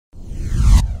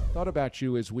thought about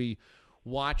you as we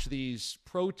watch these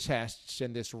protests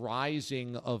and this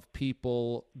rising of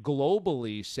people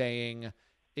globally saying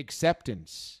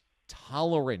acceptance,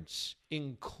 tolerance,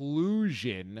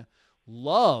 inclusion,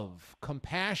 love,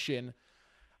 compassion.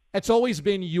 It's always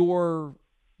been your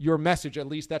message, at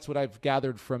least that's what I've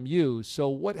gathered from you. So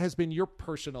what has been your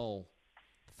personal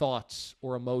thoughts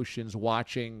or emotions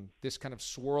watching this kind of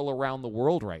swirl around the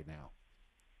world right now?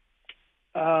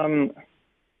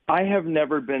 I have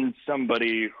never been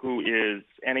somebody who is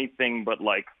anything but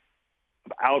like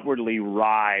outwardly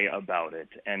wry about it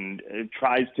and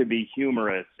tries to be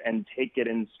humorous and take it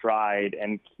in stride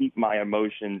and keep my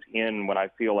emotions in when I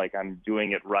feel like I'm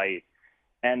doing it right.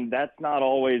 And that's not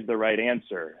always the right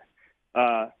answer.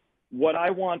 What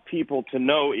I want people to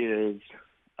know is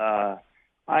I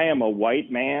am a white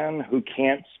man who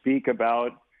can't speak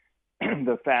about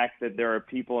the fact that there are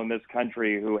people in this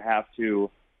country who have to,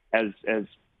 as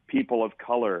people of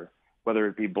color, whether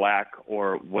it be black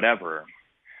or whatever,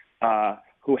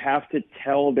 who have to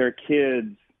tell their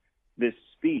kids this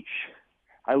speech.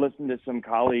 I listened to some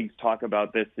colleagues talk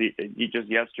about this just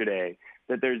yesterday,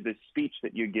 that there's this speech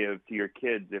that you give to your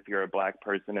kids if you're a black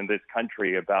person in this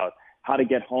country about how to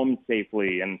get home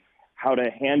safely and how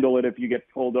to handle it if you get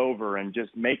pulled over and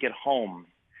just make it home.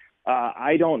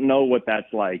 I don't know what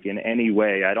that's like in any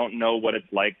way. I don't know what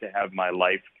it's like to have my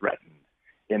life threatened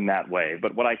in that way.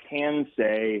 But what I can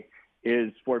say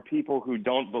is for people who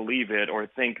don't believe it or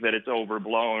think that it's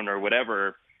overblown or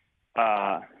whatever,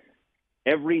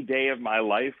 every day of my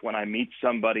life when I meet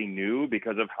somebody new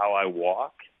because of how I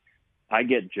walk, I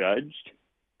get judged.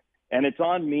 And it's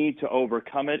on me to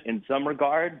overcome it in some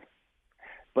regard.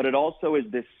 But it also is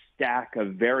this stack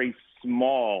of very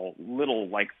small, little,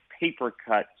 like paper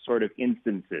cut sort of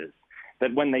instances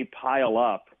that when they pile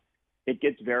up, it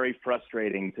gets very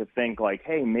frustrating to think like,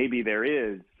 hey, maybe there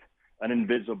is an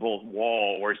invisible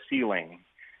wall or ceiling.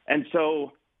 And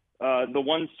so the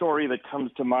one story that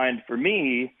comes to mind for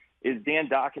me is Dan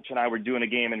Dockich and I were doing a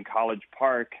game in College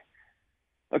Park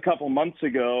a couple months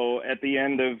ago at the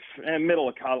end of middle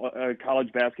of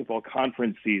college basketball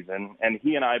conference season, and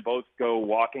he and I both go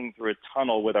walking through a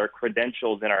tunnel with our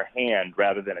credentials in our hand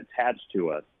rather than attached to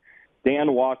us.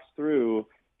 Dan walks through.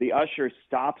 The usher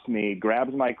stops me,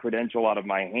 grabs my credential out of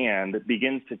my hand,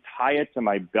 begins to tie it to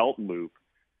my belt loop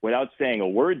without saying a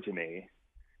word to me.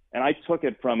 And I took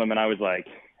it from him and I was like,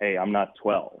 hey, I'm not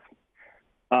 12.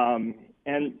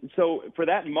 And so for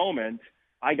that moment,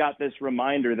 I got this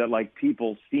reminder that like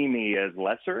people see me as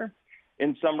lesser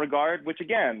in some regard, which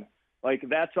again, like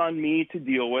that's on me to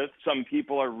deal with. Some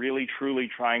people are really, truly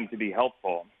trying to be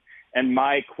helpful. And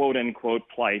my quote unquote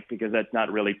plight, because that's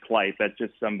not really plight, that's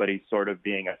just somebody sort of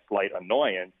being a slight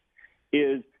annoyance,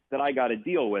 is that I got to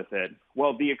deal with it.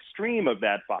 Well, the extreme of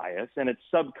that bias, and it's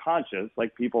subconscious,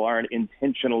 like people aren't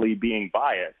intentionally being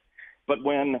biased, but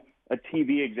when a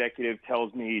TV executive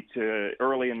tells me to,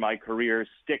 early in my career,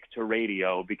 stick to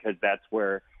radio because that's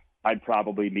where I'd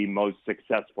probably be most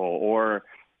successful, or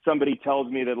somebody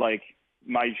tells me that like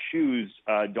my shoes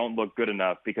don't look good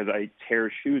enough because I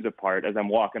tear shoes apart as I'm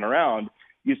walking around,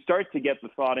 you start to get the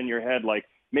thought in your head like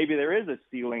maybe there is a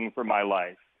ceiling for my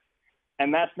life.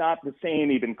 And that's not the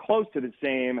same, even close to the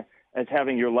same, as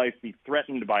having your life be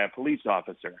threatened by a police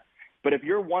officer. But if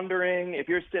you're wondering, if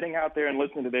you're sitting out there and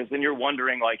listening to this and you're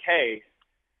wondering like, hey,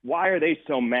 why are they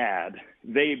so mad?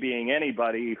 They being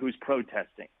anybody who's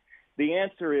protesting. The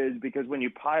answer is because when you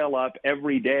pile up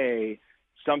every day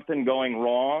something going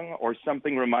wrong or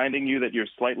something reminding you that you're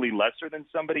slightly lesser than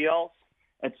somebody else,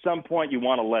 at some point you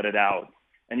want to let it out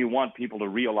and you want people to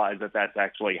realize that that's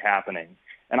actually happening.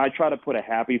 And I try to put a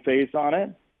happy face on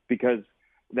it because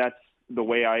that's the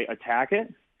way I attack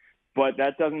it. But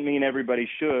that doesn't mean everybody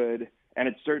should, and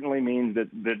it certainly means that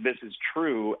this is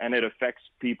true, and it affects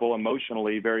people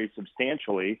emotionally very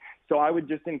substantially. So I would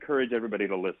just encourage everybody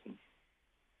to listen.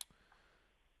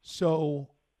 So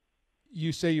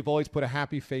you say you've always put a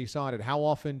happy face on it. How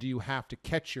often do you have to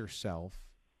catch yourself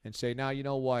and say, now, you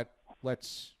know what,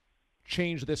 let's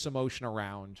change this emotion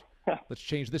around. Let's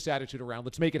change this attitude around.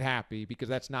 Let's make it happy, because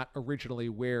that's not originally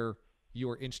where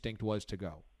your instinct was to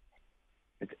go.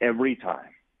 It's every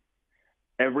time.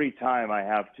 Every time I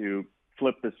have to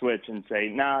flip the switch and say,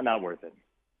 nah, not worth it.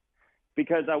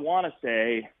 Because I want to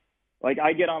say, like,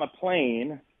 I get on a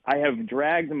plane, I have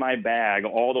dragged my bag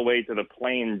all the way to the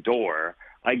plane door.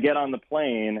 I get on the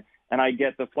plane and I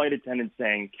get the flight attendant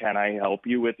saying, can I help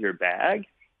you with your bag?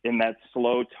 In that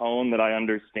slow tone that I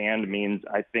understand means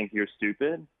I think you're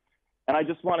stupid. And I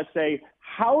just want to say,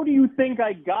 how do you think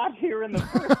I got here in the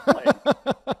first place?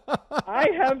 I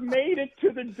have made it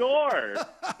to the door.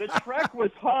 The trek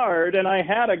was hard and I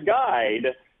had a guide,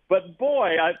 But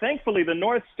boy, thankfully the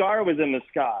North Star was in the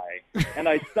sky, and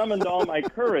I summoned all my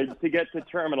courage to get to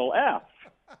Terminal F.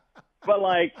 But,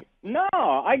 like, no,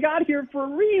 I got here for a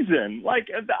reason. Like,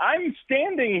 I'm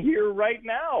standing here right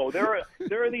now. There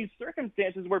are these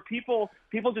circumstances where people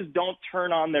just don't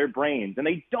turn on their brains, and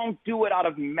they don't do it out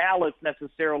of malice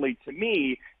necessarily to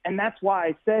me. And that's why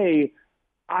I say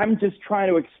I'm just trying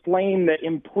to explain that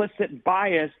implicit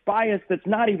bias that's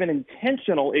not even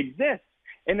intentional exists.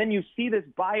 And then you see this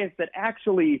bias that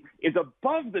actually is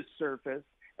above the surface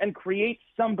and creates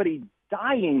somebody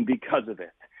dying because of it.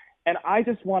 And I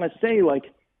just want to say, like,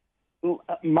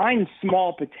 mine's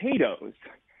small potatoes,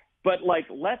 but, like,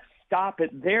 let's stop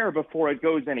it there before it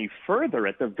goes any further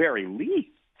at the very least.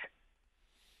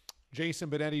 Jason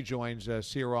Benetti joins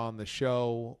us here on the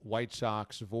show, White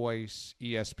Sox voice,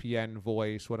 ESPN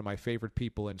voice, one of my favorite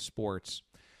people in sports.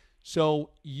 So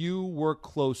you work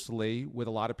closely with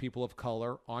a lot of people of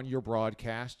color on your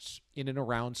broadcasts in and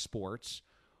around sports.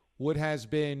 What has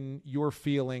been your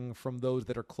feeling from those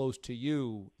that are close to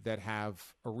you that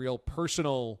have a real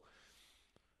personal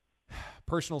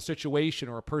situation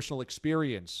or a personal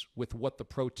experience with what the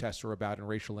protests are about in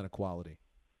racial inequality?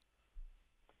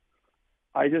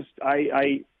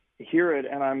 I hear it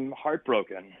and I'm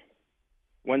heartbroken.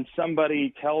 When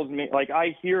somebody tells me, like,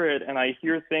 I hear it and I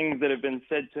hear things that have been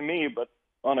said to me, but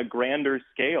on a grander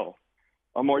scale,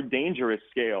 a more dangerous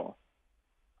scale.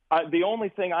 The only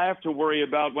thing I have to worry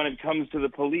about when it comes to the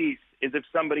police is if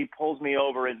somebody pulls me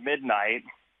over at midnight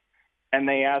and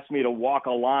they ask me to walk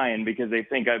a line because they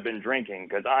think I've been drinking,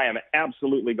 because I am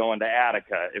absolutely going to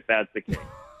Attica if that's the case,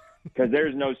 because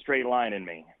there's no straight line in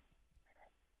me.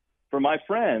 For my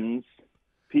friends,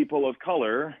 people of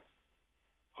color,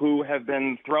 who have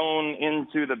been thrown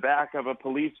into the back of a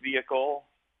police vehicle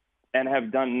and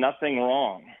have done nothing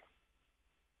wrong,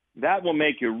 that will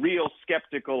make you real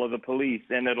skeptical of the police,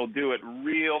 and it'll do it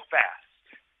real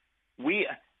fast.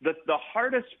 The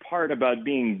hardest part about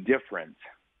being different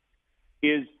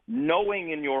is knowing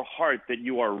in your heart that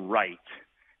you are right,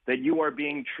 that you are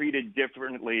being treated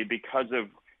differently because of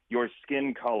your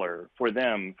skin color, for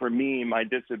them, for me, my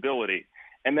disability,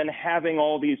 and then having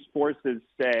all these forces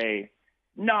say,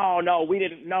 no,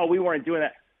 we weren't doing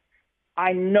that.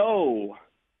 I know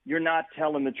you're not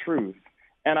telling the truth.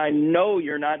 And I know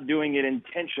you're not doing it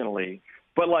intentionally,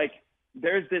 but, like,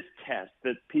 there's this test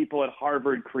that people at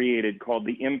Harvard created called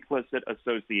the implicit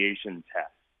association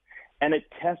test. And it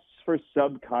tests for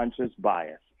subconscious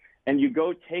bias. And you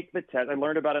go take the test. I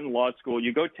learned about it in law school.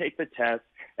 You go take the test,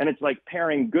 and it's like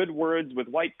pairing good words with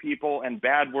white people and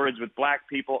bad words with black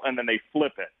people, and then they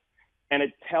flip it. And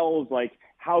it tells, like,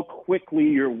 how quickly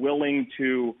you're willing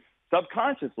to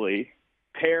subconsciously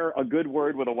pair a good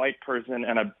word with a white person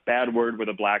and a bad word with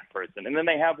a black person. And then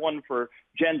they have one for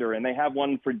gender, and they have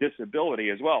one for disability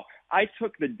as well. I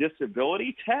took the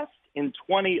disability test in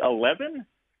 2011,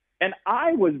 and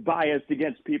I was biased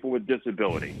against people with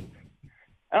disability.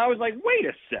 And I was like, wait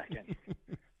a second,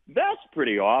 that's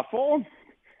pretty awful.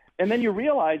 And then you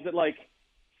realize that, like,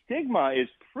 stigma is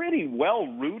pretty well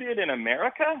rooted in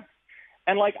America.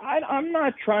 And, like, I'm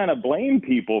not trying to blame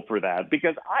people for that,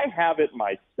 because I have it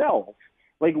myself.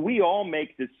 Like, we all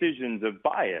make decisions of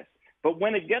bias. But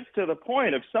when it gets to the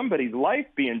point of somebody's life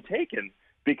being taken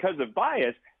because of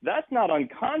bias, that's not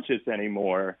unconscious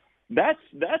anymore. That's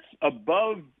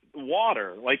above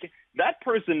water. Like, that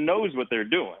person knows what they're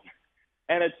doing.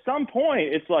 And at some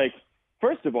point, it's like,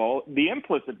 first of all, the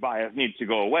implicit bias needs to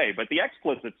go away. But the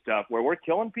explicit stuff where we're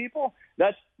killing people,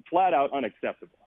 that's flat out unacceptable.